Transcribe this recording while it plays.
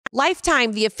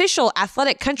Lifetime, the official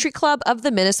athletic country club of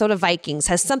the Minnesota Vikings,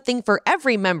 has something for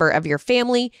every member of your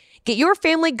family. Get your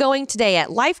family going today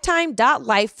at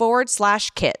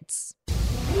lifetime.life/kids.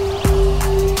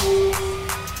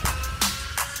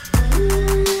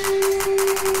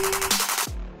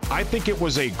 I think it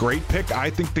was a great pick. I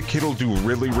think the kid will do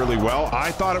really, really well.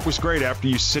 I thought it was great after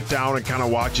you sit down and kind of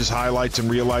watch his highlights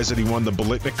and realize that he won the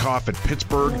Biletnikoff at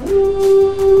Pittsburgh.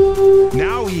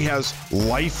 Now he has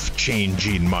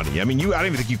life-changing money. I mean, I don't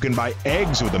even think you can buy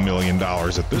eggs with $1 million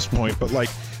at this point, but like,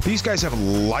 these guys have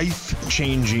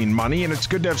life-changing money, and it's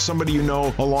good to have somebody you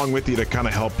know along with you to kind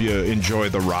of help you enjoy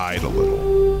the ride a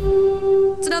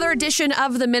little. It's another edition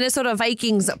of the Minnesota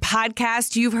Vikings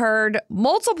podcast. You've heard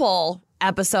multiple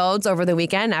episodes over the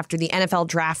weekend after the NFL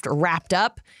draft wrapped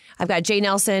up. I've got Jay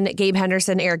Nelson, Gabe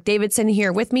Henderson, Eric Davidson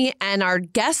here with me, and our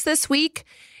guest this week,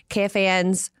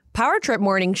 KFAN's Power Trip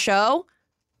Morning Show,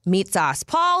 Meatsauce.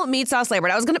 Paul Meatsauce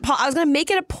Lambert. I was gonna make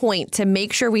it a point to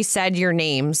make sure we said your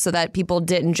name so that people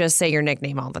didn't just say your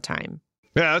nickname all the time.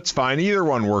 Yeah, that's fine. Either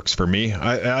one works for me.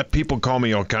 People call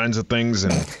me all kinds of things,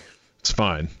 and it's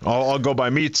fine. I'll go by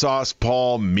Meatsauce,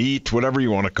 Paul, Meat, whatever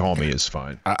you want to call me is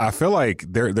fine. I feel like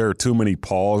there are too many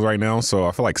Pauls right now, so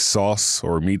I feel like Sauce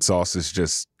or Meatsauce is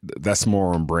just, that's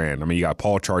more on brand. I mean, you got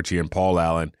Paul Charchi and Paul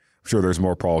Allen. I'm sure there's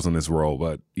more Pauls in this world,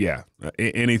 but yeah,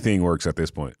 anything works at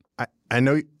this point. I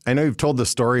know you've told the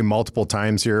story multiple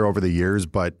times here over the years,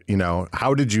 but,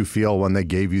 how did you feel when they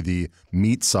gave you the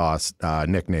Meatsauce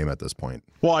nickname at this point?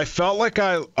 Well, I felt like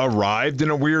I arrived in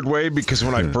a weird way because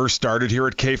when I first started here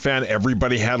at KFAN,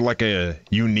 everybody had like a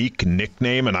unique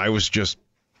nickname, and I was just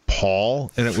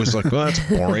Paul, and it was like, well, that's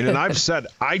boring. And I've said,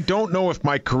 I don't know if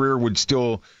my career would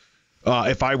still,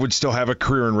 if I would still have a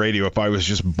career in radio if I was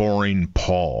just boring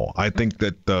Paul. I think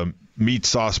that the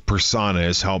Meatsauce persona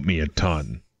has helped me a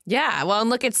ton. Yeah, well,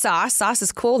 and look at Sauce. Sauce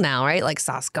is cool now, right? Like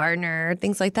Sauce Gardner,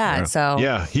 things like that. Yeah. So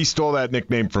yeah, he stole that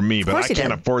nickname from me, but I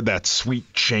can't afford that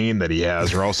sweet chain that he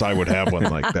has, or else I would have one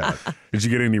like that. Did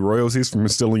you get any royalties from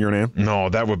stealing your name? No,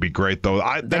 that would be great, though.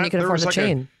 Then you can afford the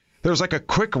chain. There was like a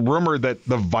quick rumor that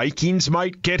the Vikings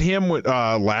might get him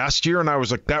last year, and I was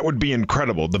like, that would be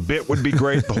incredible. The bit would be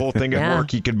great. The whole thing at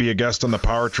work. He could be a guest on the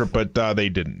Power Trip, but they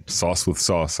didn't. Sauce with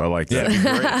sauce. I like that. Yeah,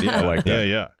 great. Yeah, I like that.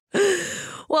 Yeah.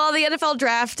 Well, the NFL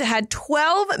draft had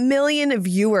 12 million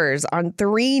viewers on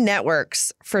 3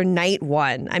 networks for night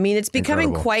one. I mean, it's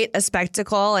becoming quite a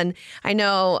spectacle. And I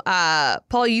know,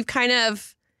 Paul, you've kind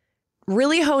of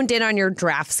really honed in on your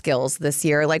draft skills this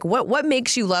year. Like, what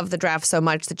makes you love the draft so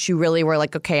much that you really were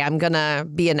like, okay, I'm going to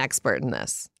be an expert in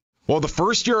this? Well, the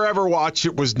first year I ever watched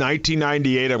it was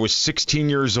 1998. I was 16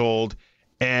 years old.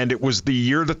 And it was the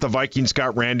year that the Vikings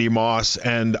got Randy Moss.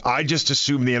 And I just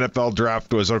assumed the NFL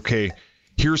draft was, okay,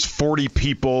 here's 40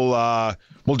 people.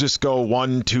 We'll just go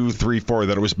 1, 2, 3, 4.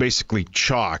 That it was basically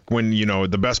chalk when,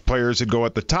 the best players would go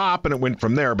at the top, and it went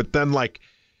from there. But then,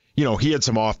 he had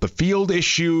some off the field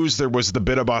issues. There was the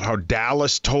bit about how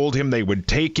Dallas told him they would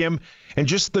take him. And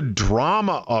just the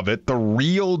drama of it, the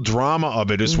real drama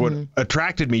of it is what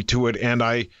attracted me to it. And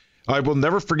I will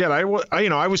never forget. I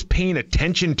was paying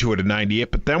attention to it in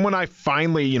 98. But then when I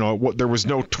finally, there was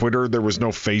no Twitter, there was no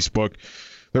Facebook.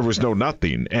 There was no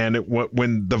nothing. And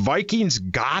when the Vikings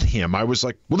got him, I was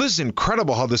like, well, this is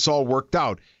incredible how this all worked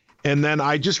out. And then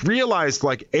I just realized,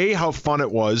 how fun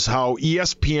it was, how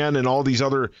ESPN and all these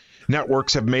other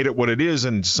networks have made it what it is.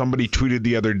 And somebody tweeted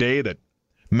the other day that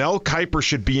Mel Kiper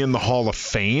should be in the Hall of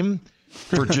Fame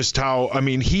for just how,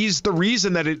 he's the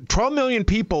reason that 12 million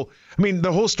people,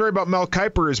 the whole story about Mel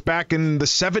Kiper is back in the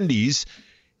 70s.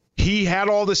 He had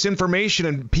all this information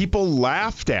and people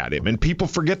laughed at him, and people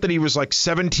forget that he was like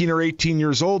 17 or 18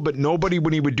 years old, but nobody,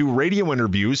 when he would do radio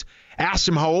interviews, asked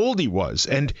him how old he was.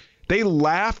 And they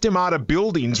laughed him out of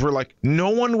buildings. We're like,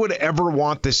 no one would ever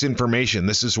want this information.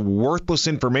 This is worthless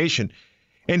information.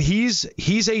 And he's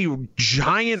a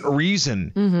giant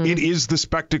reason it is the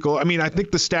spectacle. I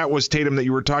think the stat was, Tatum, that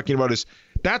you were talking about is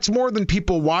that's more than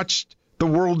people watched the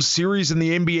World Series and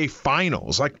the NBA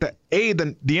Finals. The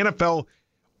NFL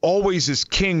always is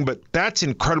king, but that's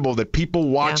incredible that people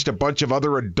watched a bunch of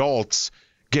other adults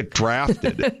get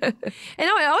drafted. And it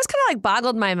always kind of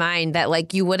boggled my mind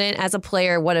that you wouldn't, as a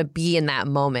player, want to be in that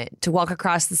moment, to walk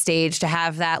across the stage, to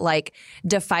have that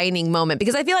defining moment,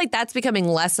 because I feel like that's becoming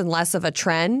less and less of a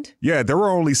trend. Yeah, there were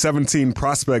only 17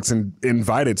 prospects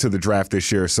invited to the draft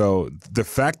this year. So the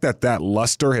fact that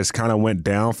luster has kind of went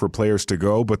down for players to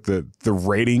go, but the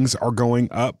ratings are going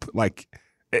up,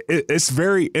 It's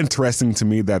very interesting to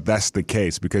me that that's the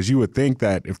case, because you would think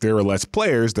that if there were less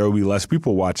players, there would be less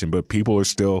people watching, but people are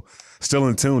still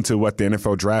in tune to what the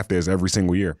NFL draft is every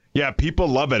single year. Yeah, people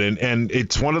love it. And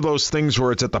it's one of those things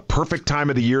where it's at the perfect time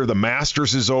of the year. The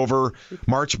Masters is over.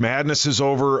 March Madness is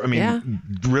over. I mean,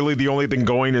 really the only thing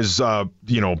going is,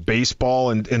 baseball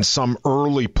and some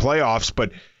early playoffs.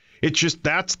 But it's just,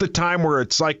 that's the time where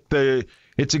it's like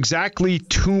it's exactly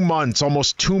 2 months,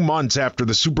 almost 2 months after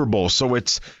the Super Bowl. So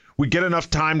we get enough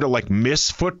time to like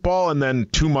miss football. And then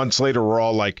 2 months later, we're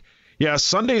all like, yeah,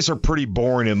 Sundays are pretty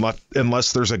boring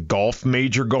unless there's a golf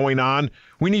major going on.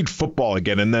 We need football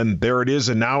again. And then there it is.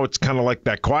 And now it's kind of like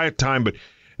that quiet time. But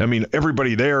I mean,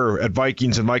 everybody there at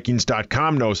Vikings and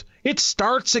Vikings.com knows it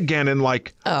starts again in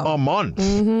like a month.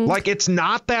 Mm-hmm. Like, it's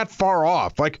not that far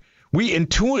off. Like, we in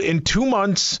 2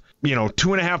 months,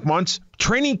 2.5 months,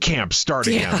 training camp start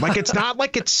again. Yeah. Like, it's not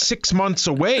like it's 6 months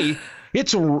away.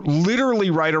 It's literally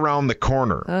right around the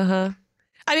corner. Uh-huh.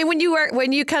 I mean, when you're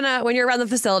around the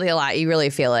facility a lot, you really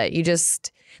feel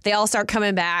it. They all start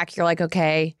coming back. You're like,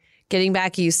 okay, getting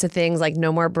back used to things, like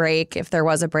no more break if there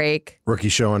was a break. Rookie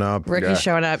showing up.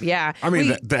 Yeah. I mean,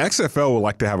 the XFL would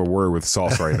like to have a word with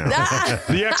Sauce right now.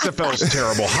 The XFL is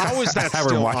terrible. How is that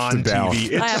still on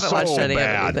TV? It's I haven't so watched any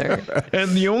bad. of it either.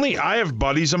 And I have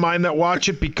buddies of mine that watch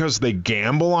it because they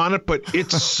gamble on it, but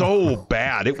it's so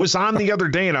bad. It was on the other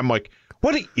day, and I'm like,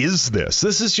 what is this?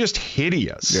 This is just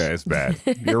hideous. Yeah, it's bad.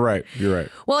 You're right.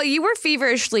 Well, you were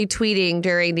feverishly tweeting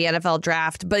during the NFL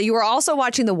draft, but you were also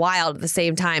watching the Wild at the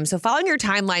same time. So following your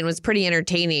timeline was pretty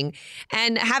entertaining.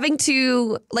 And having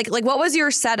to, like what was your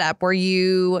setup? Were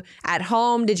you at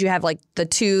home? Did you have like the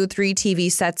 2-3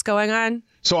 TV sets going on?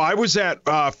 So I was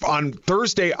on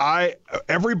Thursday,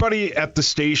 everybody at the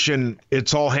station,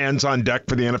 it's all hands on deck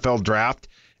for the NFL draft.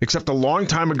 Except a long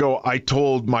time ago, I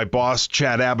told my boss,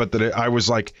 Chad Abbott, that I was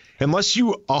like, unless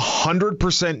you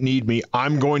 100% need me,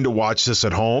 I'm going to watch this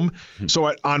at home. Mm-hmm.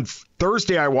 So on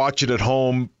Thursday, I watch it at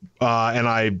home, and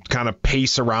I kind of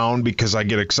pace around because I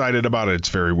get excited about it. It's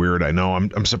very weird. I know.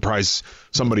 I'm surprised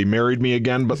somebody married me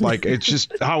again, but like, it's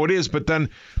just how it is. But then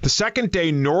the second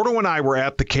day, Nordo and I were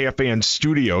at the KFAN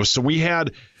studio. So we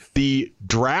had the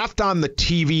draft on the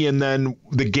TV, and then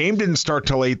the game didn't start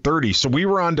till 8:30. So we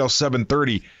were on till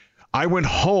 7:30. I went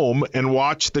home and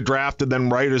watched the draft, and then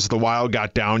right as the Wild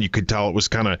got down, you could tell it was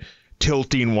kind of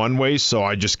tilting one way. So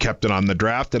I just kept it on the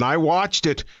draft, and I watched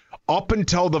it up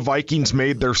until the Vikings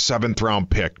made their 7th round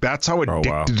pick. That's how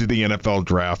addicted to the NFL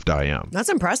draft I am. That's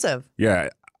impressive. Yeah.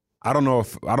 I don't know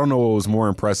what was more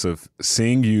impressive,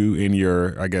 seeing you in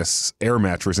your, I guess, air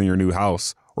mattress in your new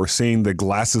house, or seeing the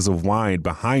glasses of wine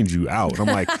behind you out. I'm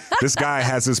like, this guy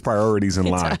has his priorities in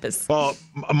line. Does. Well,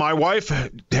 my wife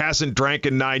hasn't drank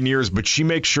in 9 years, but she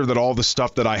makes sure that all the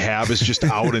stuff that I have is just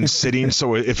out and sitting.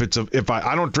 So if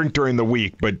I don't drink during the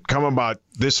week, but come about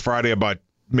this Friday about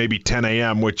maybe 10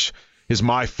 a.m., which is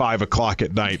my 5 o'clock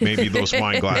at night, maybe those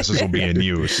wine glasses will be in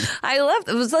use. I love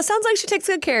it. That sounds like she takes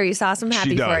good care of you, Sauce. I'm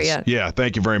happy for you. Yeah,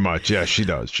 thank you very much. Yeah, she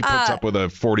does. She puts up with a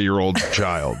 40-year-old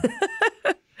child.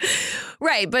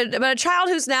 Right, but a child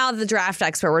who's now the draft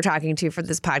expert we're talking to for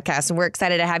this podcast, and we're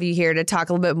excited to have you here to talk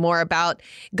a little bit more about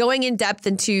going in depth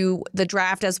into the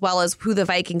draft as well as who the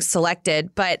Vikings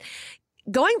selected. But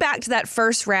going back to that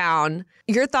first round,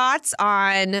 your thoughts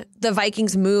on the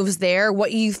Vikings moves there,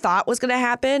 what you thought was going to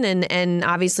happen, and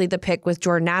obviously the pick with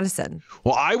Jordan Addison.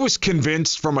 Well, I was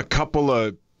convinced from a couple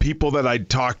of people that I'd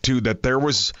talked to that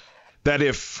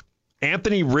if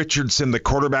Anthony Richardson, the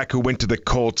quarterback who went to the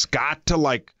Colts, got to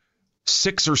like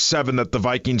 6 or 7, that the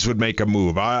Vikings would make a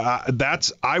move.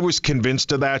 I was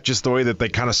convinced of that, just the way that they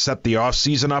kind of set the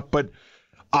offseason up. But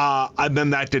and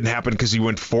then that didn't happen because he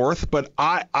went 4th. But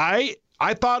I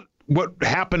thought what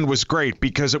happened was great,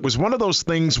 because it was one of those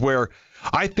things where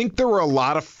I think there were a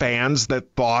lot of fans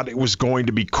that thought it was going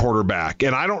to be quarterback,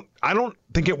 and I don't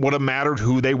think it would have mattered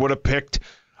who they would have picked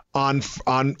on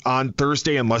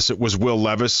Thursday unless it was Will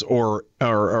Levis or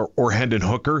Hendon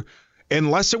Hooker.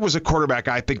 Unless it was a quarterback,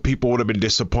 I think people would have been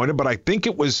disappointed. But I think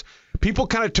it was, people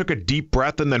kind of took a deep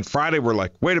breath, and then Friday were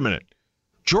like, wait a minute.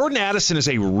 Jordan Addison is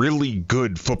a really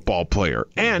good football player.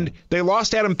 And they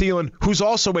lost Adam Thielen, who's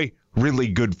also a really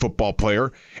good football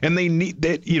player. And they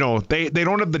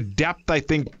don't have the depth, I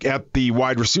think, at the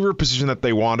wide receiver position that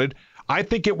they wanted. I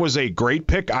think it was a great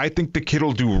pick. I think the kid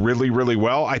will do really, really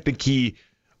well. I think he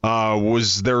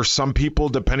there are some people,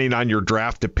 depending on your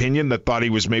draft opinion, that thought he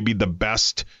was maybe the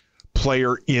best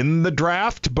player in the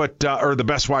draft, or the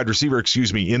best wide receiver,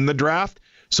 in the draft.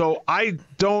 So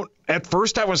at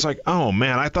first I was like, oh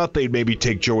man, I thought they'd maybe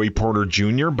take Joey Porter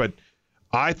Jr., but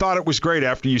I thought it was great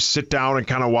after you sit down and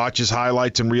kind of watch his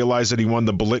highlights and realize that he won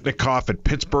the Biletnikoff at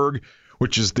Pittsburgh,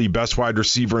 which is the best wide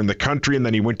receiver in the country, and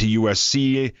then he went to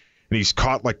USC, and he's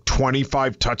caught like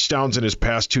 25 touchdowns in his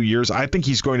past 2 years. I think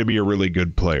he's going to be a really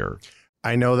good player.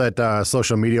 I know that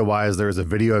social media-wise, there was a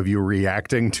video of you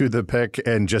reacting to the pick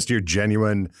and just your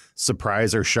genuine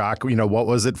surprise or shock. What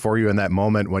was it for you in that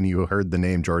moment when you heard the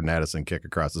name Jordan Addison kick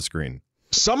across the screen?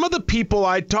 Some of the people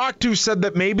I talked to said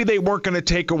that maybe they weren't going to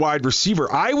take a wide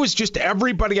receiver. I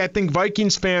think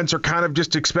Vikings fans are kind of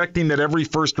just expecting that every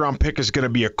first-round pick is going to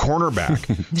be a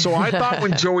cornerback. So I thought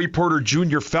when Joey Porter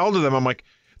Jr. fell to them, I'm like,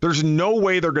 there's no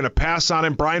way they're going to pass on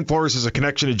him. Brian Flores has a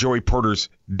connection to Joey Porter's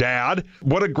dad.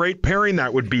 What a great pairing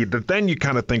that would be. But then you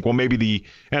kind of think, well, maybe the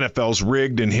NFL's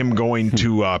rigged and him going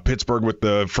to Pittsburgh with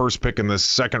the first pick in the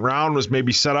second round was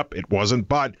maybe set up. It wasn't.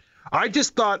 But I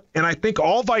just thought, and I think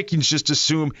all Vikings just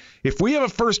assume, if we have a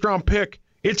first-round pick,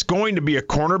 it's going to be a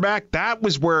cornerback. That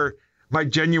was where my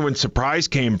genuine surprise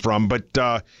came from.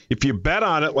 But if you bet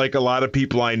on it, like a lot of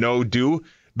people I know do,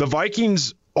 the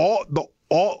Vikings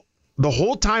the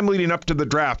whole time leading up to the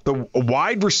draft, the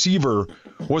wide receiver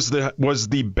was the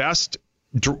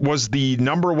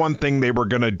number one thing they were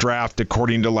going to draft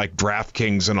according to like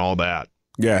DraftKings and all that.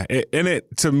 Yeah,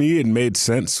 to me it made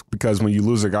sense because when you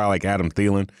lose a guy like Adam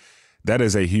Thielen, that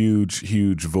is a huge,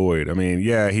 huge void. I mean,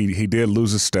 yeah, he did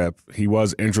lose a step. He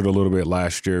was injured a little bit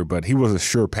last year, but he was a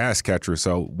sure pass catcher.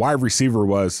 So wide receiver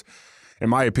was, in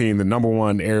my opinion, the number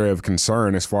one area of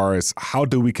concern as far as how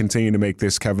do we continue to make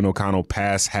this Kevin O'Connell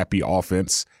pass-happy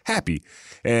offense happy.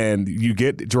 And you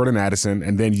get Jordan Addison,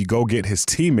 and then you go get his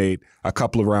teammate a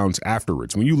couple of rounds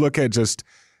afterwards. When you look at just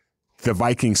the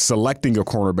Vikings selecting a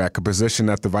cornerback, a position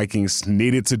that the Vikings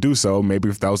needed to do so, maybe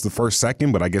if that was the first,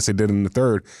 second, but I guess they did in the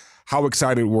third, how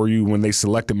excited were you when they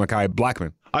selected Mekhi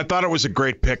Blackmon? I thought it was a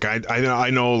great pick. I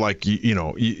know, like,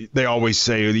 they always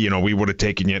say, we would have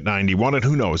taken you at 91, and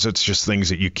who knows? It's just things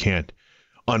that you can't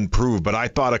unprove. But I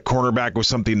thought a cornerback was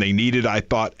something they needed. I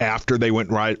thought after they went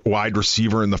wide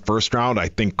receiver in the first round, I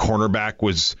think cornerback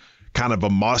was kind of a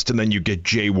must. And then you get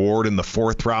Jay Ward in the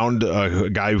fourth round, a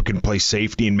guy who can play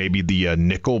safety and maybe the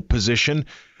nickel position.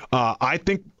 I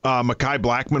think Mekhi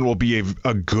Blackmon will be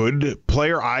a good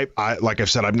player. I like I've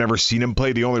said, I've never seen him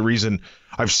play. The only reason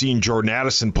I've seen Jordan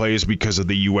Addison play is because of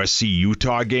the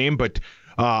USC-Utah game. But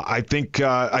I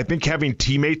think having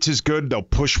teammates is good. They'll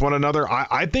push one another.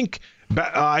 I think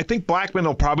Blackmon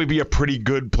will probably be a pretty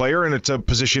good player, and it's a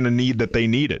position of need that they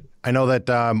needed. I know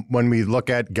that when we look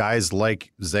at guys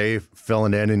like Zay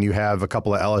filling in, and you have a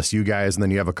couple of LSU guys, and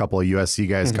then you have a couple of USC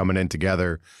guys coming in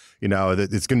together,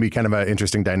 it's going to be kind of an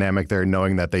interesting dynamic there,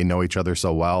 knowing that they know each other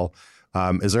so well.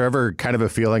 Is there ever kind of a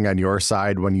feeling on your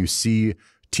side when you see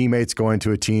teammates going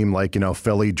to a team like,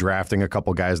 Philly drafting a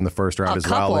couple guys in the first round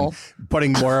well and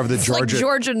putting more of the Georgia, like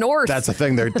Georgia North? That's the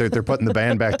thing. They're putting the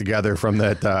band back together from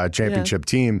that championship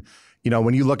team.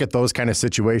 When you look at those kind of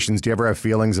situations, do you ever have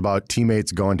feelings about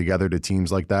teammates going together to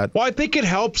teams like that? Well, I think it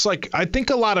helps. Like, I think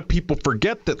a lot of people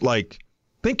forget that,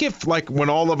 think if when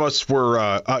all of us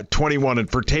were 21, and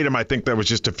for Tatum, I think that was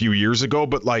just a few years ago,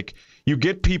 but you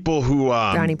get people who,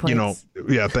 brownie points.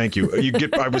 Yeah, thank you.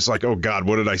 I was like, oh God,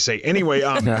 what did I say? Anyway,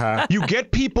 you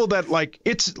get people that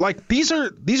it's like, these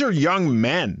are young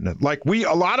men.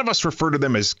 A lot of us refer to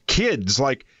them as kids.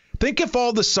 Think if all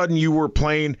of a sudden you were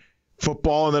playing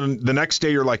football and then the next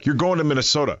day you're going to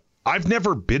Minnesota. I've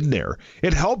never been there.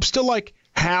 It helps to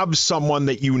have someone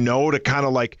that to kind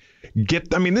of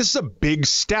get. I mean, this is a big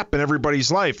step in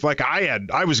everybody's life.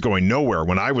 I was going nowhere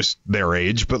when I was their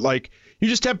age, but you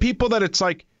just have people that it's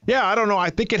yeah, I don't know.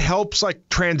 I think it helps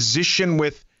transition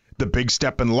with the big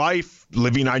step in life,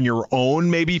 living on your own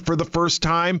maybe for the first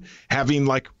time, having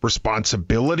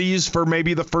responsibilities for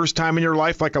maybe the first time in your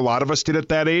life, like a lot of us did at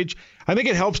that age. I think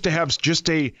it helps to have just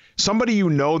somebody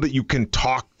that you can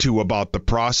talk to about the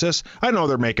process. I know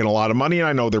they're making a lot of money and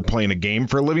I know they're playing a game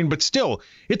for a living, but still,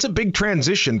 it's a big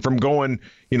transition from going,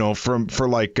 a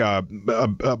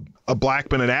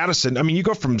Blackmon and Addison. I mean, you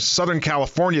go from Southern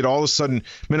California to all of a sudden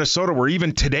Minnesota, where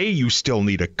even today you still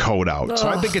need a code out. So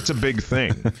I think it's a big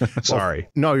thing. Sorry.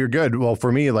 No, you're good. Well,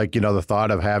 for me, the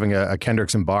thought of having a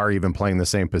Kendricks and Barr even playing the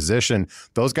same position,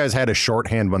 those guys had a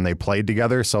shorthand when they played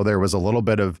together. So there was a little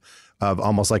bit of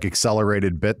almost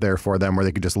accelerated bit there for them where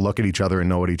they could just look at each other and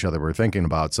know what each other were thinking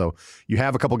about. So you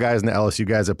have a couple guys in the LSU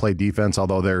guys that play defense,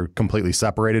 although they're completely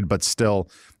separated, but still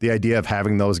the idea of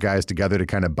having those guys together to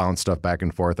kind of bounce stuff back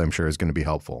and forth, I'm sure is going to be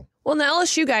helpful. Well, the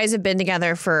LSU guys have been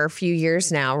together for a few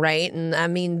years now, right? And I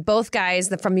mean, both guys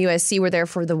from USC were there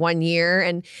for the 1 year.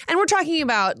 And we're talking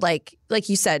about, like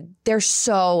you said, they're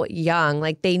so young.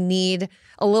 They need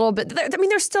a little bit. I mean,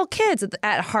 they're still kids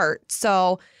at heart.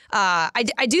 So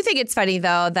I do think it's funny,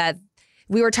 though, that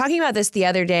we were talking about this the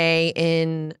other day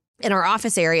in our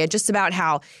office area, just about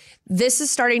how this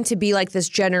is starting to be like this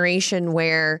generation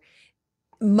where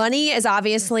money is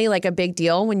obviously like a big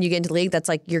deal when you get into the league. That's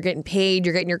like you're getting paid,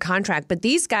 you're getting your contract. But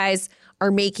these guys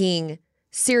are making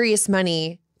serious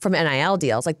money from NIL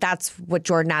deals. Like that's what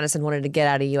Jordan Addison wanted to get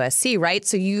out of USC, right?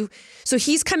 So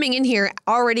he's coming in here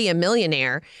already a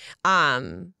millionaire.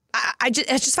 I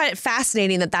just find it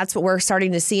fascinating that that's what we're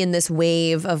starting to see in this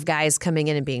wave of guys coming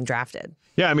in and being drafted.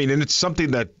 Yeah, I mean, and it's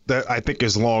something that I think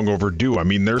is long overdue. I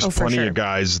mean, there's plenty of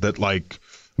guys that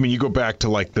you go back to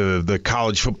like the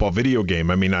college football video game.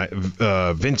 I mean,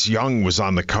 Vince Young was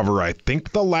on the cover, I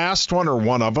think the last one or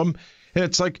one of them. And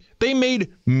it's like they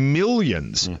made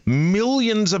millions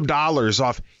of dollars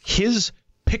off his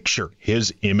picture,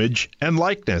 his image and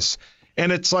likeness.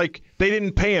 And it's like they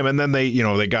didn't pay him. And then they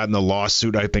got in the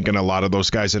lawsuit, I think, and a lot of those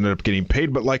guys ended up getting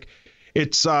paid. But like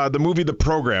it's the movie The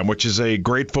Program, which is a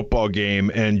great football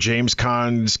game. And James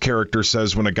Caan's character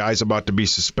says when a guy's about to be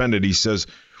suspended, he says,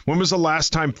 when was the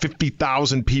last time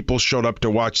 50,000 people showed up to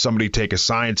watch somebody take a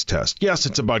science test? Yes,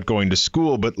 it's about going to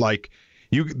school, but like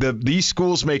these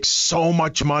schools make so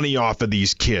much money off of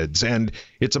these kids, and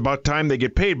it's about time they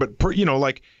get paid. But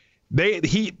Jordan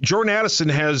Addison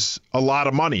has a lot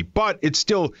of money, but it's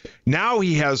still now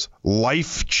he has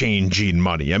life-changing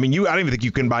money. I mean, I don't even think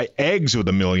you can buy eggs with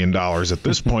 $1 million at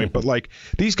this point, but like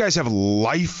these guys have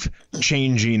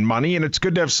life-changing money, and it's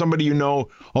good to have somebody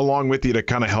along with you to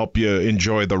kind of help you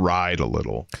enjoy the ride a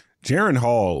little. Jaren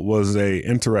Hall was a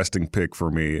interesting pick for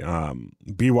me.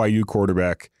 BYU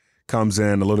quarterback. Comes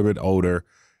in a little bit older,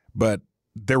 but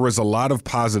there was a lot of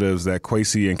positives that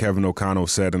Kwesi and Kevin O'Connell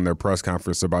said in their press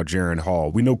conference about Jaren Hall.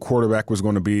 We know quarterback was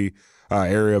going to be an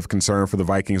area of concern for the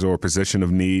Vikings or a position of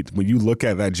need. When you look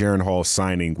at that Jaren Hall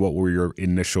signing, what were your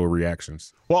initial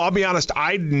reactions? Well, I'll be honest,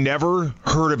 I'd never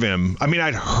heard of him. I mean,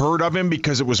 I'd heard of him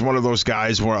because it was one of those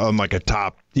guys where on like a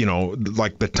top,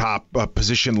 like the top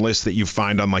position list that you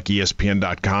find on like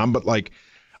ESPN.com, but like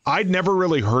I'd never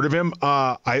really heard of him.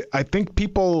 I think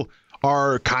people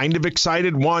are kind of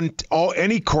excited.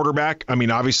 Any quarterback, I mean,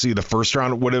 obviously the first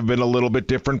round would have been a little bit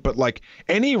different, but like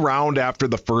any round after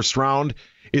the first round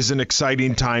is an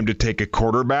exciting time to take a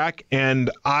quarterback. And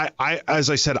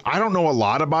as I said, I don't know a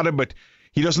lot about him, but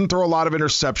he doesn't throw a lot of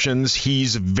interceptions.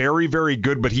 He's very, very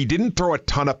good, but he didn't throw a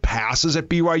ton of passes at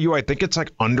BYU. I think it's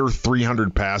like under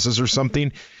 300 passes or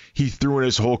something he threw in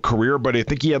his whole career, but I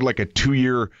think he had like a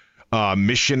 2-year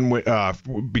mission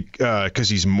because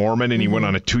he's Mormon and he went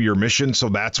on a 2-year mission. So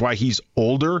that's why he's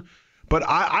older. But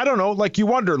I don't know, like you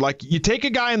wonder, like you take a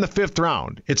guy in the 5th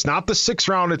round. It's not the 6th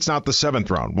round. It's not the 7th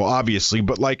round. Well, obviously,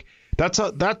 but like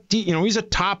he's a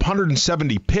top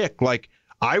 170 pick. Like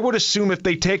I would assume if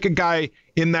they take a guy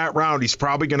in that round, he's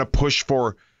probably going to push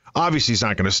for, obviously he's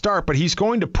not going to start, but he's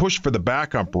going to push for the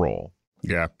backup role.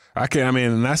 Yeah,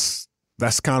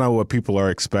 that's kind of what people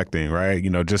are expecting, right?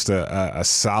 Just a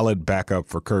solid backup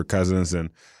for Kirk Cousins. And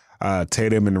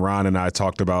Tatum and Ron and I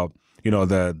talked about,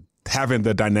 having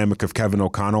the dynamic of Kevin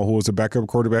O'Connell, who was a backup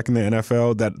quarterback in the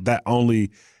NFL, that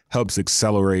only helps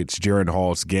accelerate Jaren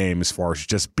Hall's game as far as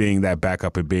just being that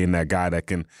backup and being that guy that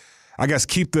can, I guess,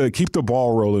 keep the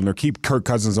ball rolling or keep Kirk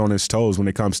Cousins on his toes when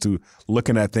it comes to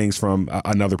looking at things from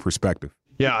another perspective.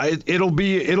 Yeah, it'll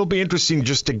be interesting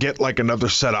just to get like another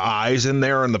set of eyes in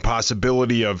there and the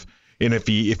possibility of, and if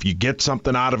you get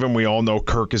something out of him, we all know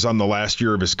Kirk is on the last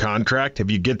year of his contract.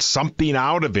 If you get something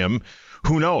out of him,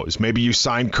 who knows? Maybe you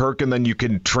sign Kirk and then you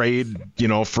can trade,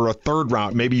 for a 3rd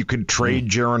round. Maybe you could trade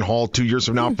Jaren Hall 2 years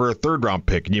from now for a 3rd round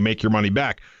pick and you make your money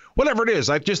back. Whatever it is,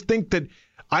 I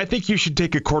think you should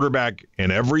take a quarterback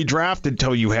in every draft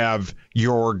until you have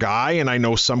your guy. And I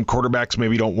know some quarterbacks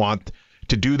maybe don't want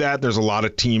to do that. There's a lot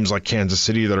of teams like Kansas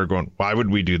City that are going, why would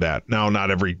we do that? Now,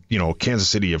 not every, Kansas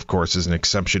City, of course, is an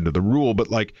exception to the rule, but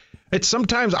like it's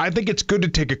sometimes I think it's good to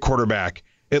take a quarterback,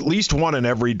 at least one in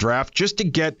every draft, just to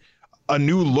get a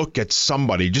new look at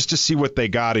somebody, just to see what they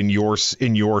got in your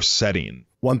setting.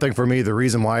 One thing for me, the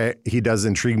reason why he does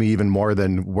intrigue me even more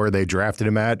than where they drafted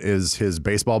him at is his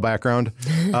baseball background.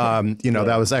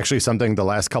 That was actually something the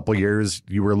last couple years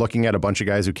you were looking at a bunch of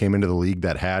guys who came into the league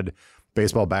that had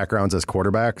baseball backgrounds as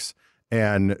quarterbacks,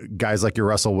 and guys like your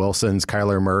Russell Wilsons,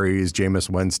 Kyler Murray's, Jameis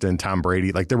Winston, Tom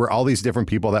Brady. Like there were all these different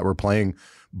people that were playing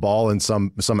ball in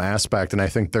some aspect, and I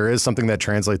think there is something that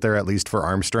translates there, at least for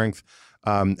arm strength.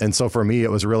 And so for me,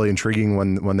 it was really intriguing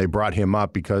when they brought him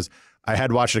up because I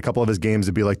had watched a couple of his games.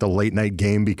 It'd be like the late night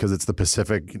game because it's the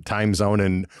Pacific time zone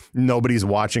and nobody's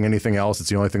watching anything else. It's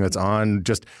the only thing that's on.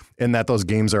 Just in that those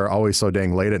games are always so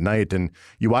dang late at night. And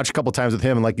you watch a couple times with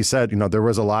him, and like you said, there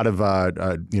was a lot of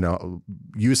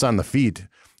use on the feet.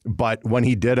 But when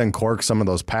he did uncork some of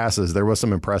those passes, there was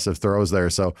some impressive throws there.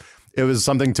 So it was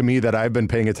something to me that I've been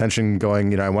paying attention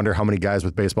going, I wonder how many guys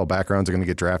with baseball backgrounds are going to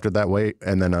get drafted that way.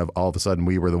 And then all of a sudden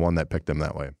we were the one that picked him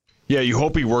that way. Yeah, you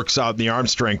hope he works out. The arm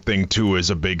strength thing, too, is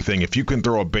a big thing. If you can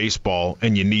throw a baseball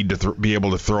and you need to be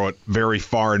able to throw it very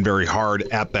far and very hard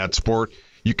at that sport,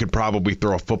 you could probably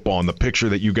throw a football. And the picture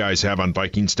that you guys have on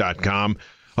Vikings.com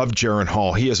of Jaron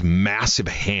Hall, he has massive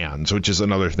hands, which is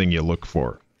another thing you look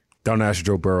for. Don't ask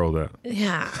Joe Burrow that.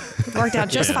 Yeah, it worked out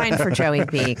just fine for Joey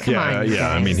B. Come on, yeah. guys.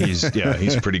 I mean,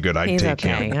 he's pretty good. I'd He's take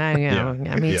okay. him.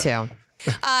 Me too.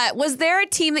 Was there a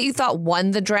team that you thought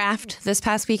won the draft this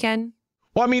past weekend?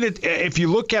 Well, I mean, if you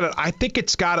look at it, I think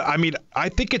it's got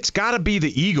to be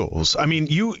the Eagles. I mean,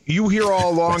 you hear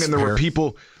all along, and there were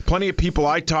plenty of people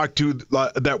I talked to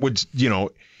that would,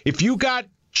 if you got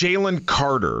Jalen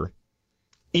Carter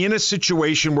in a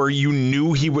situation where you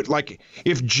knew he would, like,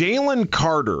 if Jalen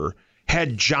Carter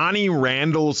had Johnny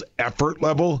Randall's effort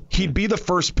level, he'd be the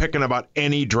first pick in about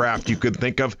any draft you could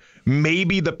think of.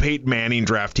 Maybe the Peyton Manning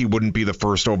draft, he wouldn't be the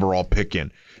first overall pick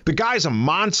in. The guy's a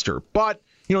monster, but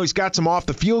he's got some off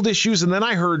the field issues. And then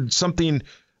I heard something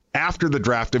after the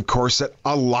draft, of course, that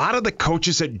a lot of the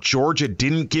coaches at Georgia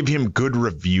didn't give him good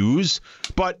reviews.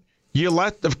 But you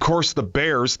let, of course, the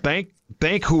Bears thank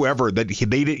whoever that he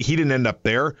didn't end up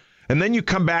there. And then you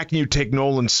come back and you take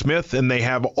Nolan Smith, and they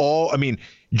have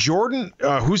Jordan,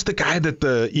 who's the guy that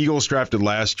the Eagles drafted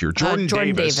last year? Jordan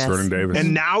Davis. Jordan Davis.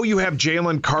 And now you have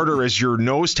Jalen Carter as your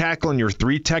nose tackle and your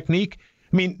 3 technique.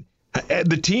 I mean,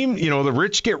 the team, the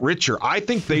rich get richer. I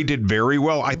think they did very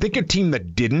well. I think a team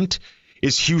that didn't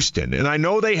is Houston. And I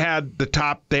know they had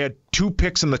 2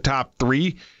 picks in the top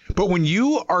 3. But when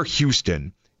you are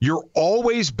Houston, you're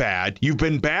always bad. You've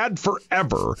been bad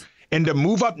forever. And to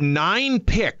move up 9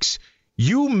 picks,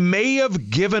 you may have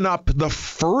given up the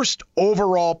first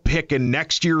overall pick in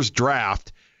next year's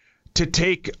draft to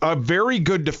take a very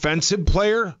good defensive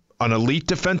player, an elite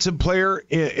defensive player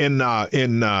in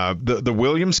the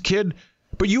Williams kid,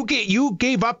 but you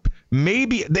gave up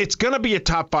maybe it's going to be a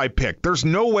top 5 pick. There's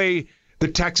no way the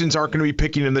Texans aren't going to be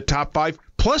picking in the top 5.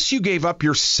 Plus, you gave up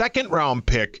your 2nd round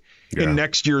pick in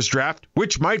next year's draft,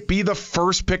 which might be the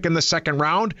first pick in the 2nd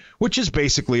round, which is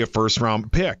basically a 1st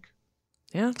round pick.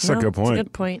 Yeah, that's a good point. That's a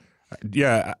good point.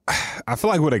 Yeah, I feel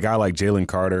like with a guy like Jalen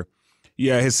Carter,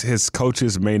 his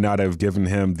coaches may not have given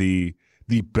him the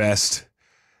best,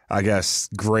 I guess,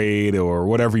 grade or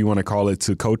whatever you want to call it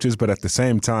to coaches. But at the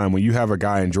same time, when you have a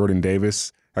guy in Jordan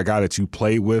Davis, a guy that you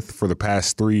played with for the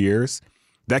past 3 years,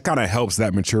 that kind of helps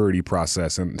that maturity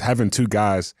process. And having 2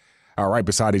 guys right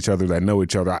beside each other that know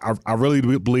each other, I really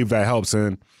believe that helps.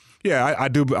 And yeah, I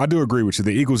do agree with you.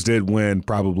 The Eagles did win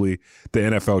probably the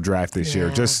NFL draft this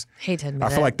year. Just hate to admit I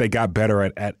feel like they got better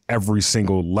at every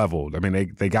single level. I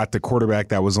mean, they got the quarterback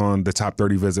that was on the top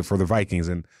 30 visit for the Vikings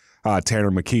and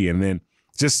Tanner McKee. And then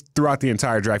just throughout the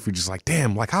entire draft, you're just like,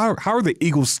 damn, like how are the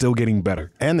Eagles still getting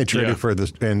better? And they traded for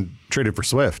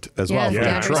Swift as well.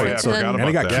 Yeah, Detroit. And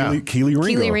they got Keely Ringo.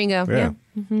 Keely Ringo. Yeah.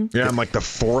 Yeah, in like the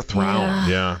 4th round.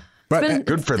 Yeah. But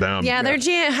good for them. Yeah, their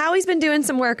GM, Howie's been doing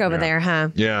some work over there, huh?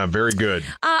 Yeah, very good.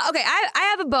 Okay, I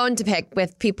have a bone to pick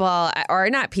with people, or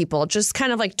not people, just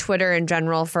kind of like Twitter in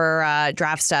general for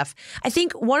draft stuff. I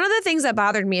think one of the things that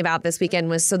bothered me about this weekend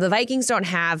was, so the Vikings don't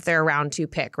have their round 2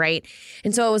 pick, right?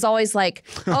 And so it was always like,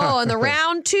 in the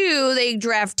round 2, they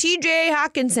draft TJ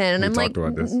Hawkinson. And I'm like,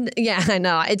 about this. Yeah, I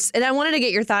know. And I wanted to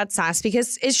get your thoughts, Sauce,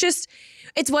 because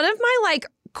it's one of my like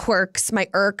quirks, my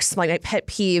irks, my pet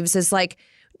peeves is like,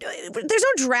 there's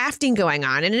no drafting going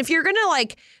on. And if you're going to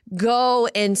like go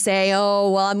and say,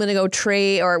 I'm going to go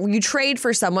trade, or you trade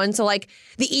for someone. So like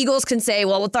the Eagles can say,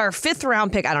 well, with our 5th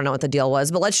round pick, I don't know what the deal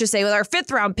was, but let's just say with our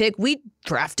 5th round pick, we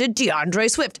drafted DeAndre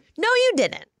Swift. No, you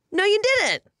didn't.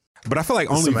 But I feel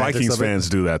like only Vikings fans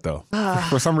do that, though.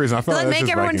 For some reason, I feel like does it that's make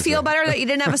just everyone Vikings feel fans. better that you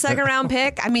didn't have a 2nd round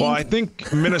pick? I mean, Well, I think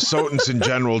Minnesotans in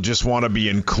general just want to be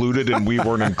included, and we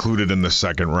weren't included in the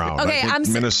 2nd round. Okay, I think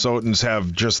Minnesotans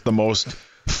have just the most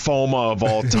FOMA of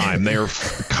all time. They are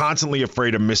constantly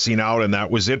afraid of missing out, and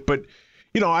that was it. But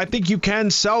I think you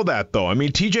can sell that, though. I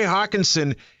mean, TJ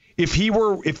Hawkinson, if he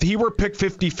were pick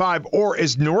 55, or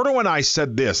as Nordo and I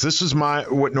said this is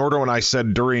what Nordo and I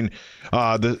said during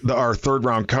our 3rd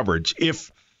round coverage.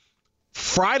 If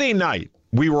Friday night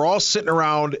we were all sitting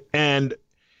around and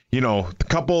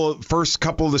the first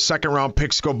couple of the 2nd round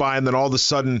picks go by, and then all of a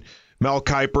sudden Mel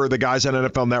Kiper, the guys on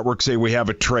NFL Network say we have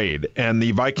a trade, and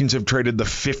the Vikings have traded the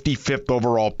 55th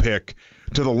overall pick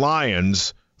to the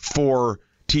Lions for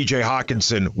TJ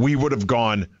Hawkinson, we would have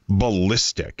gone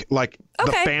ballistic. Like,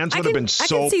 the fans would have been so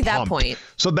pumped. I can see that point.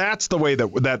 So that's the way that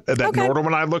Nordum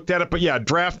and I looked at it. But yeah,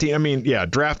 drafting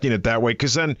it that way,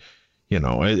 because then,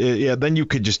 then you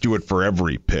could just do it for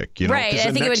every pick. Right,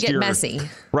 I think it would get messy.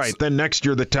 Right, then next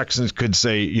year the Texans could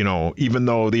say, even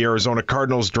though the Arizona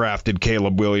Cardinals drafted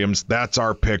Caleb Williams, that's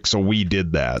our pick, so we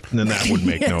did that. And then that would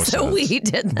make no sense. So we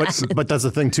did that. But that's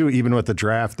the thing, too. Even with the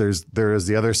draft, there is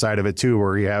the other side of it, too,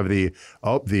 where you have the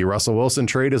Russell Wilson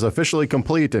trade is officially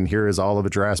complete, and here is all of the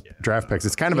draft picks.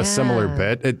 It's kind of a similar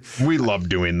bit. We love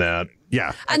doing that.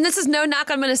 Yeah. And this is no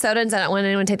knock on Minnesotans. I don't want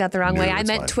anyone to take that the wrong way. I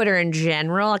meant fine. Twitter in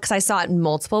general, because I saw it in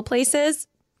multiple places.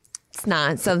 It's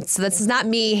not. So this is not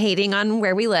me hating on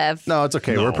where we live. No, it's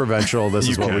okay. No. We're provincial. This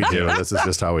is what we do. This is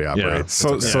just how we operate.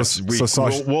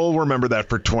 Yeah. We'll remember that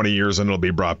for 20 years and it'll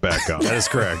be brought back up. That is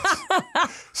correct.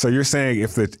 So you're saying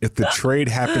if the trade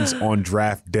happens on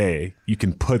draft day, you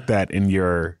can put that in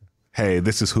your, hey,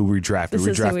 this is who we drafted.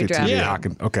 We drafted TJ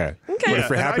Hawkins. Okay. But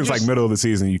if it happens like middle of the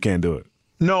season, you can't do it.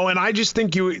 No, and I just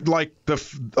think there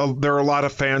are a lot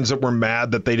of fans that were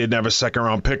mad that they didn't have a second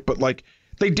round pick, but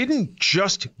they didn't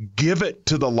just give it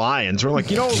to the Lions. We're like,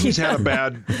 who's had a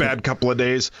bad couple of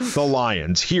days? The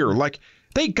Lions here.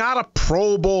 They got a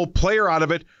Pro Bowl player out of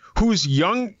it who's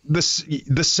young, the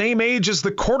same age as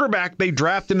the quarterback they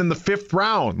drafted in the 5th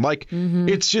round.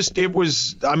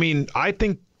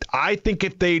 I think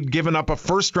if they'd given up a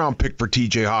first round pick for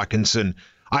TJ Hawkinson,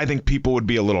 I think people would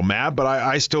be a little mad, but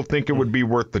I still think it would be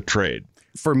worth the trade.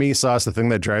 For me, Sauce, the thing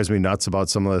that drives me nuts about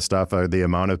some of this stuff are the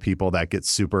amount of people that get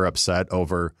super upset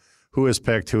over who is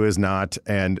picked, who is not,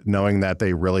 and knowing that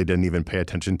they really didn't even pay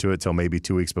attention to it till maybe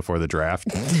 2 weeks before the draft.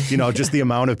 Just the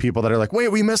amount of people that are like, wait,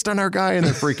 we missed on our guy, and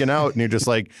they're freaking out. And you're just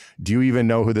like, do you even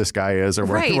know who this guy is or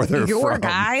where they're your from?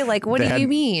 Guy? What do you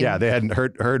mean? Yeah, they hadn't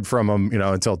heard from him,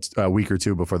 until a week or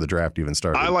two before the draft even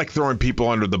started. I like throwing people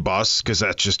under the bus because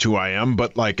that's just who I am.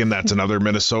 But and that's another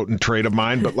Minnesotan trait of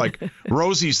mine. But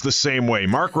Rosie's the same way.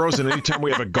 Mark Rosen, anytime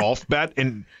we have a golf bet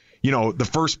and the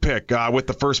first pick, with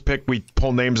the first pick, we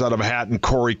pull names out of a hat, and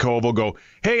Corey Cove will go,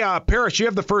 hey, Parrish, you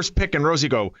have the first pick. And Rosie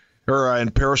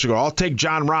and Parrish will go, I'll take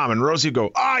John Rahm. And Rosie will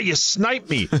go, you sniped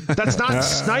me. That's not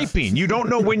sniping. You don't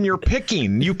know when you're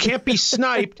picking. You can't be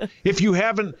sniped if you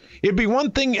haven't. It'd be one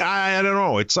thing, I don't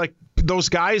know. It's like those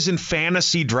guys in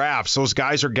fantasy drafts, those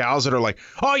guys or gals that are like,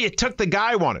 you took the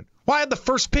guy I wanted. Well, I had the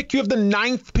first pick. You have the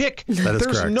 9th pick. There's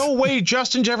correct. No way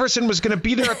Justin Jefferson was going to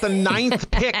be there at the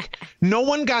 9th pick. No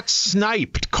one got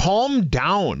sniped. Calm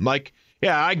down.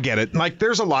 I get it.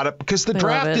 There's a lot of, because the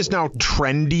draft is now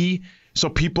trendy. So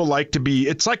people like to be,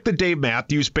 it's like the Dave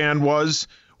Matthews Band was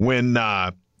when,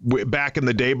 back in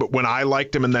the day, but when I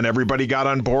liked him and then everybody got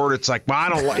on board, it's like, well, I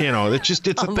don't, it's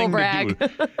a thing to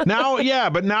do. Now,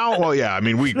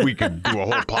 we could do a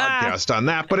whole podcast on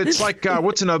that, but it's like,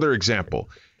 what's another example?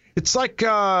 It's like,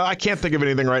 I can't think of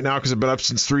anything right now because I've been up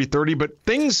since 3:30, but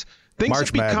things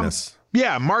March Madness.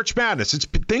 Yeah, March Madness. It's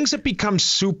things that become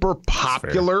super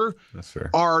popular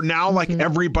are now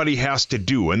everybody has to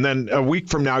do. And then a week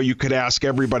from now, you could ask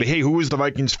everybody, hey, who was the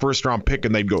Vikings' first round pick?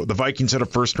 And they'd go, the Vikings had a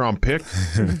first round pick?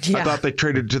 I thought they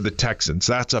traded to the Texans.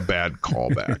 That's a bad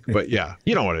callback. But yeah,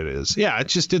 you know what it is. Yeah,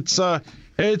 it's just a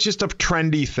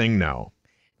trendy thing now.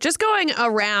 Just going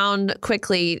around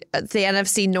quickly, the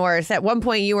NFC North, at one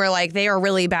point you were like, they are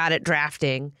really bad at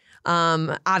drafting.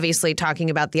 Obviously talking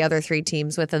about the other 3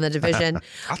 teams within the division.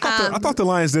 I thought the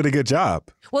Lions did a good job.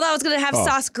 Well, I was going to have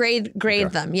Sauce grade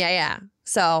them. Yeah.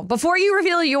 So before you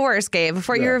reveal yours, Gabe,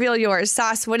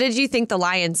 Sauce, what did you think the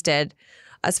Lions did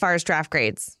as far as draft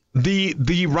grades?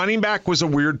 The running back was a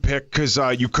weird pick because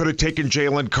you could have taken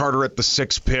Jalen Carter at the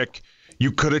 6th pick.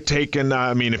 You could have taken,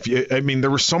 there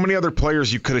were so many other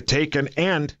players you could have taken.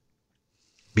 And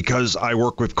because I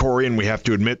work with Corey and we have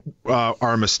to admit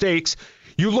our mistakes,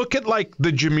 you look at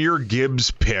the Jahmyr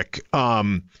Gibbs pick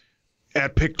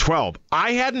at pick 12.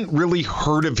 I hadn't really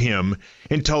heard of him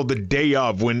until the day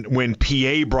of when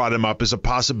PA brought him up as a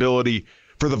possibility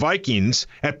for the Vikings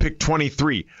at pick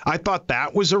 23. I thought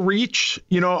that was a reach.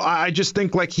 I just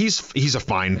think he's a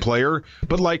fine player,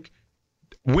 but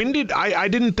I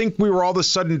didn't think we were all of a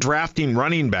sudden drafting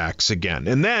running backs again.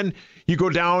 And then you go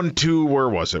down to, where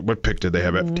was it? What pick did they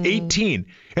have at 18?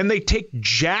 And they take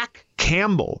Jack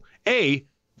Campbell.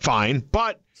 Fine,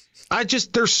 but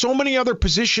there's so many other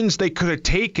positions they could have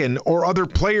taken or other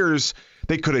players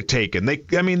they could have taken. They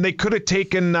could have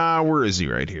taken, where is he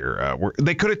right here?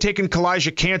 They could have taken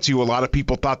Kalijah Cansey, who a lot of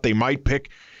people thought they might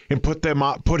pick, and put him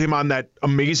on that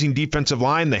amazing defensive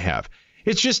line they have.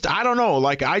 it's just, I don't know.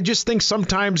 Like, I just think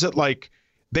sometimes that, like,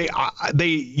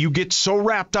 you get so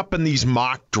wrapped up in these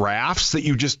mock drafts that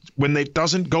you just, when it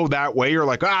doesn't go that way, you're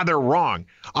like, they're wrong.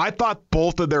 I thought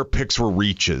both of their picks were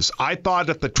reaches. I thought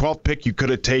at the 12th pick you could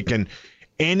have taken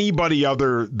anybody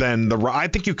other than I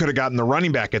think you could have gotten the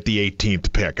running back at the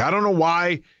 18th pick. I don't know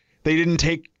why they didn't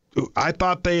take. I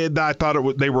thought they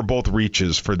were both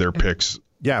reaches for their picks.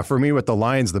 Yeah, for me with the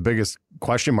Lions, the biggest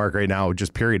question mark right now,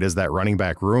 just period, is that running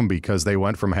back room, because they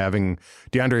went from having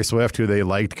DeAndre Swift, who they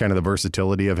liked kind of the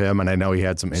versatility of him, and I know he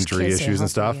had some injury issues and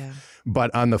stuff. Yeah.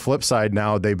 But on the flip side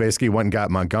now, they basically went and got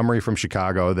Montgomery from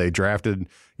Chicago. They drafted,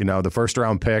 the first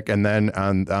round pick, and then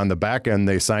on the back end,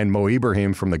 they signed Mo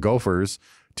Ibrahim from the Gophers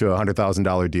to a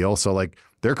 $100,000 deal. So like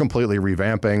they're completely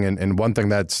revamping. And one thing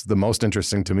that's the most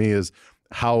interesting to me is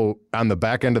how on the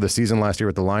back end of the season last year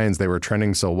with the Lions, they were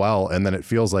trending so well. And then it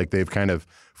feels like they've kind of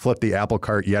flipped the apple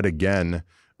cart yet again.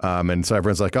 And so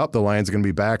everyone's like, the Lions are going to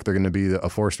be back. They're going to be a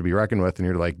force to be reckoned with. And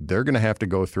you're like, they're going to have to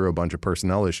go through a bunch of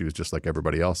personnel issues just like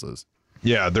everybody else is.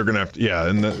 Yeah, they're going to have to. Yeah.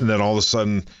 And then all of a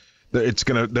sudden it's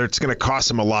going to cost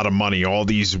them a lot of money. All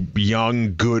these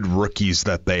young, good rookies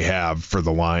that they have for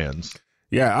the Lions.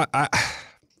 Yeah.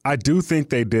 I do think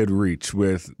they did reach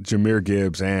with Jahmyr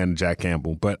Gibbs and Jack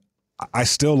Campbell, but I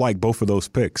still like both of those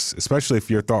picks, especially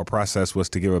if your thought process was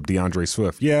to give up DeAndre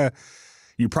Swift. Yeah,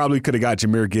 you probably could have got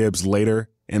Jahmyr Gibbs later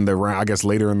in the round, I guess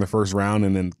later in the first round,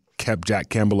 and then kept Jack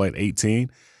Campbell at 18.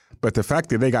 But the fact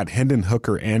that they got Hendon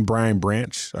Hooker and Brian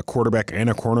Branch, a quarterback and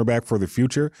a cornerback for the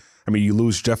future, I mean, you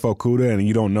lose Jeff Okudah and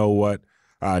you don't know what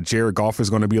Jared Goff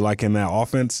is going to be like in that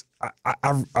offense.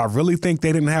 I really think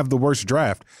they didn't have the worst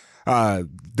draft.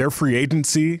 Their free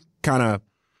agency kind of,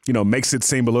 makes it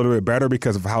seem a little bit better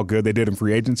because of how good they did in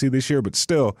free agency this year. But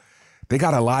still, they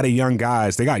got a lot of young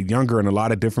guys. They got younger in a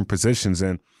lot of different positions.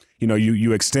 And,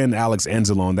 you extend Alex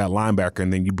Anzalone, that linebacker,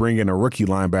 and then you bring in a rookie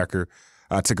linebacker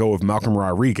to go with Malcolm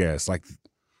Rodriguez. Like,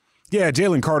 yeah,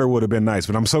 Jalen Carter would have been nice,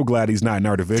 but I'm so glad he's not in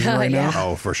our division right now.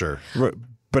 Oh, for sure.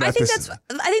 But I think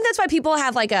that's why people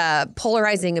have like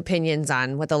polarizing opinions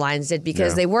on what the Lions did,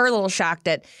 because they were a little shocked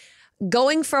at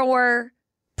going for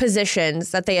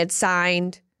positions that they had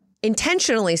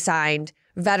intentionally signed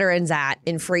veterans at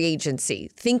in free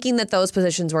agency, thinking that those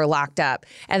positions were locked up,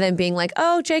 and then being like,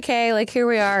 oh, JK, like here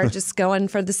we are just going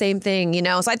for the same thing,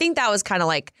 So I think that was kind of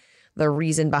like the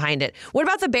reason behind it. What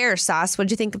about the Bears, Sauce? What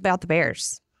did you think about the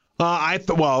Bears?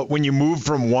 When you move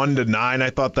from 1 to 9, I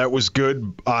thought that was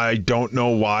good. I don't know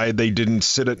why they didn't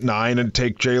sit at 9 and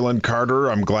take Jalen Carter.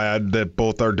 I'm glad that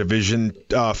both our division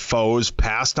foes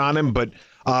passed on him, but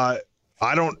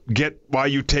I don't get why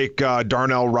you take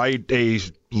Darnell Wright, a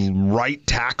right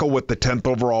tackle, with the 10th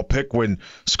overall pick when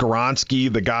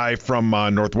Skoronski, the guy from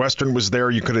Northwestern, was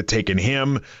there. You could have taken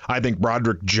him. I think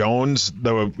Broderick Jones,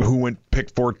 who went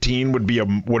pick 14,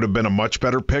 would have been a much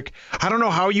better pick. I don't know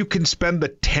how you can spend the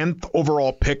 10th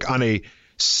overall pick on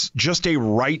just a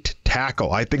right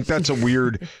tackle. I think that's a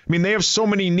weird. I mean, they have so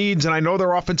many needs, and I know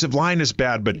their offensive line is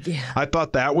bad, but I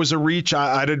thought that was a reach.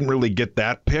 I didn't really get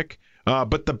that pick.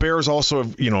 But the Bears also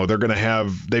have,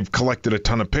 they've collected a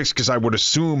ton of picks, because I would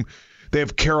assume they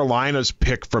have Carolina's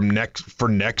pick for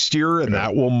next year, and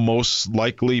that will most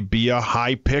likely be a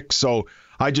high pick. So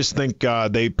I just think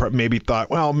they maybe thought,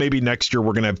 well, maybe next year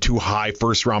we're going to have 2 high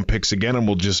first-round picks again, and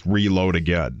we'll just reload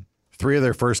again. 3 of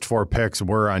their first 4 picks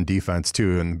were on defense,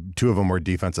 too, and 2 of them were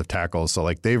defensive tackles. So,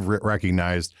 like, they've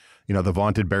recognized, the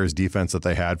vaunted Bears defense that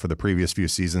they had for the previous few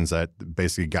seasons that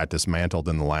basically got dismantled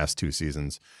in the last 2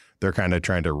 seasons. They're kind of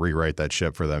trying to rewrite that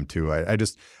ship for them, too. I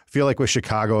just feel like with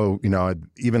Chicago,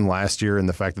 even last year, and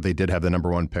the fact that they did have the number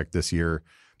 1 pick this year,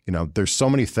 there's so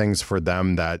many things for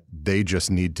them that they just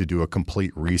need to do a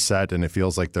complete reset, and it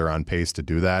feels like they're on pace to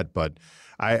do that. But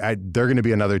they're going to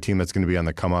be another team that's going to be on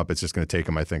the come up. It's just going to take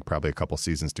them, I think, probably a couple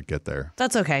seasons to get there.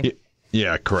 That's okay.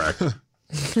 Yeah, correct.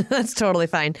 That's totally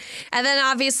fine. And then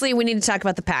obviously we need to talk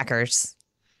about the Packers.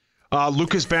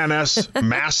 Lucas Van Ness,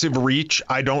 massive reach.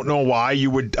 I don't know why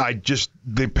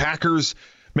the Packers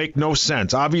make no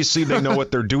sense. Obviously they know what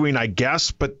they're doing, I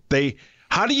guess, but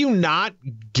how do you not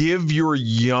give your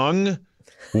young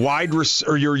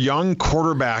your young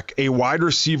quarterback a wide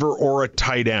receiver or a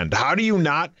tight end? How do you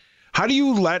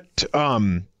let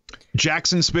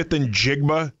Jackson Smith and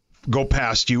Jigba go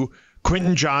past you,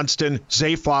 Quentin Johnston,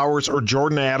 Zay Flowers, or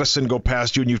Jordan Addison go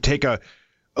past you, and you take a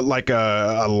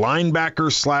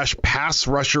linebacker / pass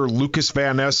rusher, Lucas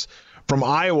Van Ness from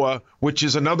Iowa, which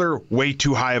is another way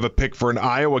too high of a pick for an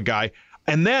Iowa guy.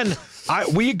 And then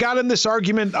we got in this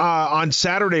argument on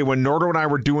Saturday when Nordo and I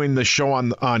were doing the show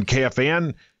on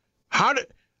KFAN.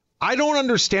 I don't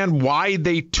understand why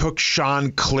they took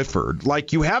Sean Clifford.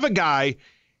 Like, you have a guy,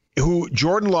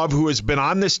 Jordan Love, who has been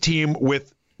on this team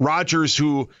with Rodgers,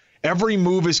 who every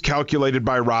move is calculated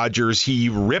by Rodgers. He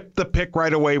ripped the pick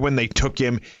right away when they took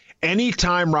him.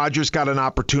 Anytime Rodgers got an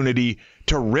opportunity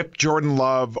to rip Jordan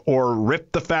Love or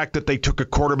rip the fact that they took a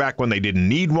quarterback when they didn't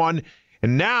need one.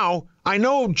 And now I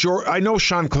know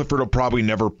Sean Clifford will probably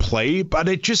never play, but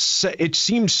it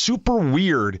seems super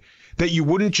weird that you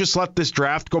wouldn't just let this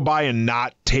draft go by and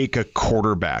not take a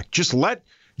quarterback. Just let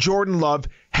Jordan Love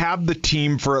have the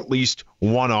team for at least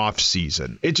one off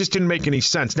season. It just didn't make any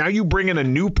sense. Now you bring in a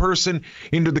new person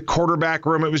into the quarterback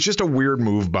room. It was just a weird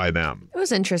move by them. It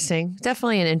was interesting.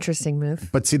 Definitely an interesting move.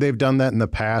 But see, they've done that in the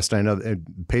past. I know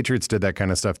Patriots did that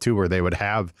kind of stuff too, where they would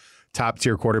have top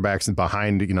tier quarterbacks and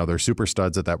behind, their super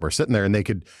studs that were sitting there, and they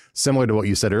could, similar to what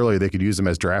you said earlier, they could use them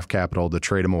as draft capital to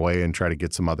trade them away and try to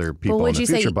get some other people in the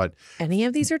future. But any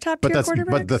of these are top tier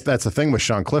quarterbacks? But that's the thing with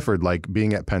Sean Clifford, like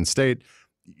being at Penn State,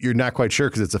 you're not quite sure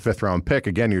because it's a 5th round pick.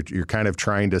 Again, you're kind of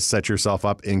trying to set yourself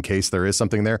up in case there is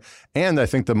something there. And I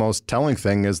think the most telling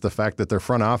thing is the fact that their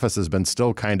front office has been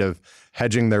still kind of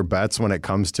hedging their bets when it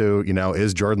comes to,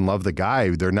 is Jordan Love the guy?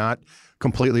 They're not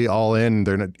completely all in.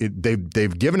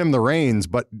 They've given him the reins,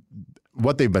 but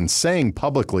what they've been saying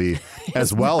publicly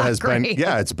as well has been,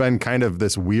 it's been kind of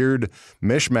this weird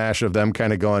mishmash of them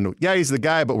kind of going, yeah, he's the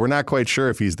guy, but we're not quite sure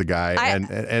if he's the guy.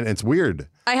 And it's weird.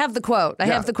 I have the quote. I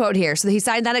have the quote here. So he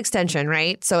signed that extension,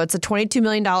 right? So it's a $22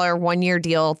 million 1-year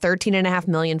deal, $13.5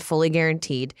 million fully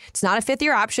guaranteed. It's not a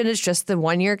 5th-year option. It's just the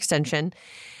 1-year extension.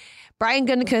 Brian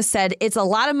Gutekunst said, it's a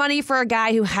lot of money for a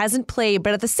guy who hasn't played,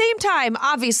 but at the same time,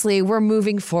 obviously, we're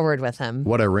moving forward with him.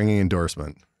 What a ringing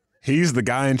endorsement. He's the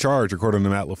guy in charge, according to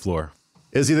Matt LaFleur.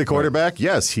 Is he the quarterback?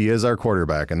 Yes, he is our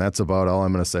quarterback, and that's about all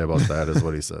I'm going to say about that is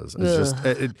what he says. It's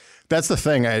just that's the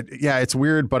thing. It's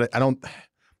weird, but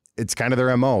it's kind of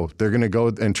their MO. They're going to go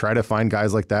and try to find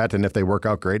guys like that, and if they work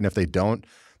out, great, and if they don't,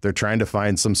 they're trying to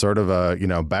find some sort of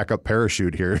a backup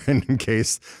parachute here in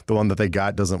case the one that they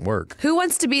got doesn't work. Who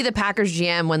wants to be the Packers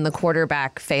GM when the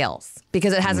quarterback fails?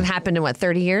 Because it hasn't happened in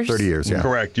 30 years? 30 years, yeah.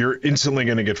 Correct. You're instantly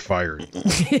going to get fired.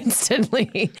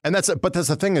 Instantly. And that's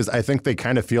the thing is I think they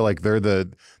kind of feel like they're the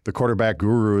quarterback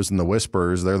gurus and the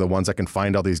whisperers. They're the ones that can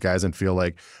find all these guys and feel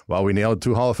like, well, we nailed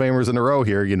 2 Hall of Famers in a row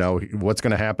here. What's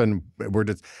going to happen?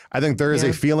 I think there is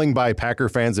a feeling by Packer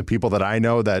fans and people that I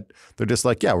know that they're just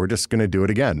like, yeah, we're just going to do it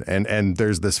again. And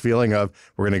there's this feeling of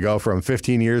we're going to go from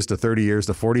 15 years to 30 years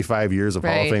to 45 years of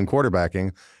Hall of Fame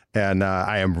quarterbacking. And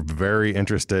I am very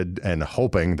interested and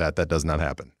hoping that does not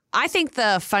happen. I think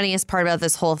the funniest part about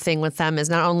this whole thing with them is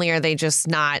not only are they just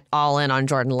not all in on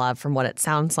Jordan Love from what it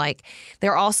sounds like, they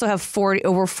also have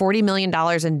over $40 million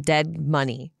in dead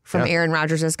money from Aaron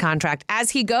Rodgers' contract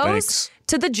as he goes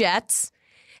to the Jets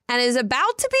and is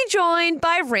about to be joined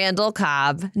by Randall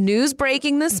Cobb. News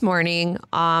breaking this morning.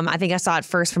 I think I saw it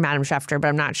first from Adam Schefter, but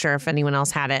I'm not sure if anyone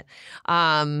else had it.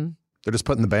 They're just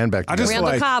putting the band back together.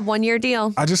 Randall Cobb, 1-year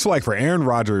deal. I just feel like for Aaron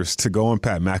Rodgers to go on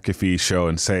Pat McAfee's show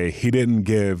and say he didn't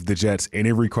give the Jets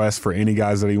any requests for any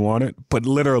guys that he wanted, but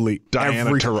literally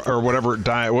Diana or whatever.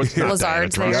 What's not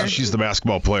Lazard's Diana there. She's the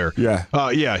basketball player. Yeah.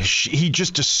 He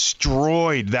just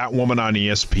destroyed that woman on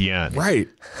ESPN. Right.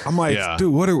 I'm like,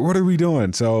 dude, what are we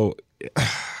doing? So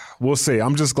we'll see.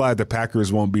 I'm just glad the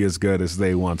Packers won't be as good as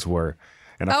they once were.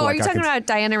 Are you talking about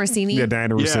Diana Rossini? Yeah,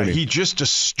 Diana Rossini. Yeah, he just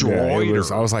destroyed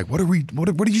her. I was like, what are you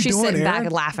doing, She's sitting Aaron? back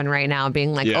and laughing right now,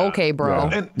 being like, okay, bro.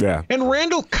 And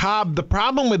Randall Cobb, the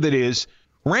problem with it is,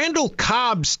 Randall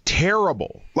Cobb's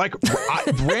terrible. Like,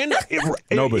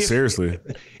 seriously.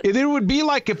 It would be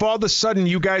like if all of a sudden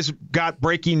you guys got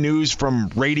breaking news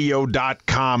from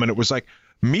radio.com and it was like,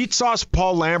 Meatsauce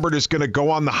Paul Lambert is going to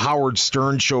go on the Howard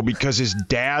Stern show because his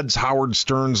dad's Howard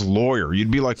Stern's lawyer.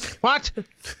 You'd be like, what?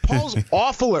 Paul's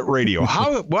awful at radio.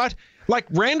 How? What? Like,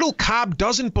 Randall Cobb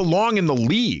doesn't belong in the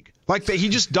league. Like, he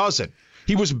just doesn't.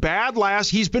 He was bad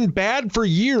he's been bad for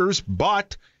years,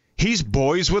 but he's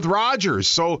boys with Rodgers.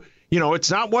 So,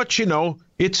 it's not what you know,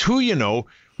 it's who you know.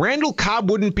 Randall Cobb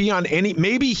wouldn't be on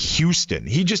maybe Houston.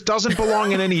 He just doesn't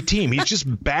belong in any team. He's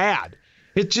just bad.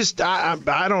 It just I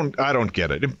don't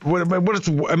get it.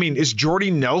 Is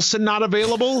Jordy Nelson not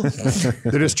available?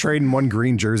 They're just trading one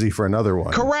green jersey for another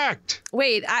one. Correct.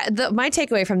 Wait, my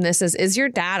takeaway from this is your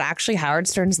dad actually Howard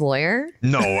Stern's lawyer?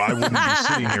 No, I wouldn't be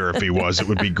sitting here if he was. It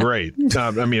would be great.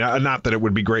 Not that it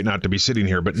would be great not to be sitting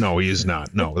here, but no, he is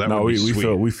not. No, would be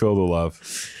sweet. We feel the love.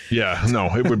 Yeah, no,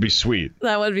 it would be sweet.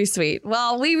 That would be sweet.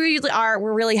 Well,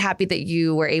 we're really happy that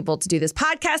you were able to do this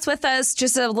podcast with us.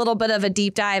 Just a little bit of a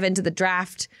deep dive into the draft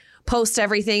post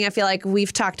everything. I feel like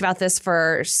we've talked about this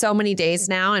for so many days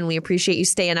now, and we appreciate you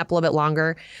staying up a little bit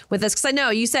longer with us. Because I know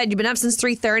you said you've been up since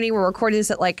 3:30. We're recording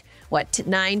this at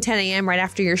 9, 10 a.m. right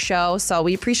after your show. So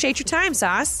we appreciate your time,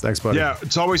 Sauce. Thanks, buddy. Yeah,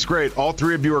 it's always great. All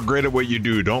three of you are great at what you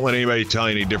do. Don't let anybody tell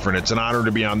you any different. It's an honor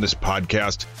to be on this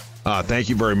podcast. Thank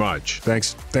you very much.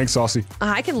 Thanks, Saucy.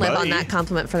 I can live Bye. on that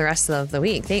compliment for the rest of the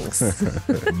week. Thanks.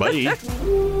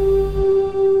 Bye.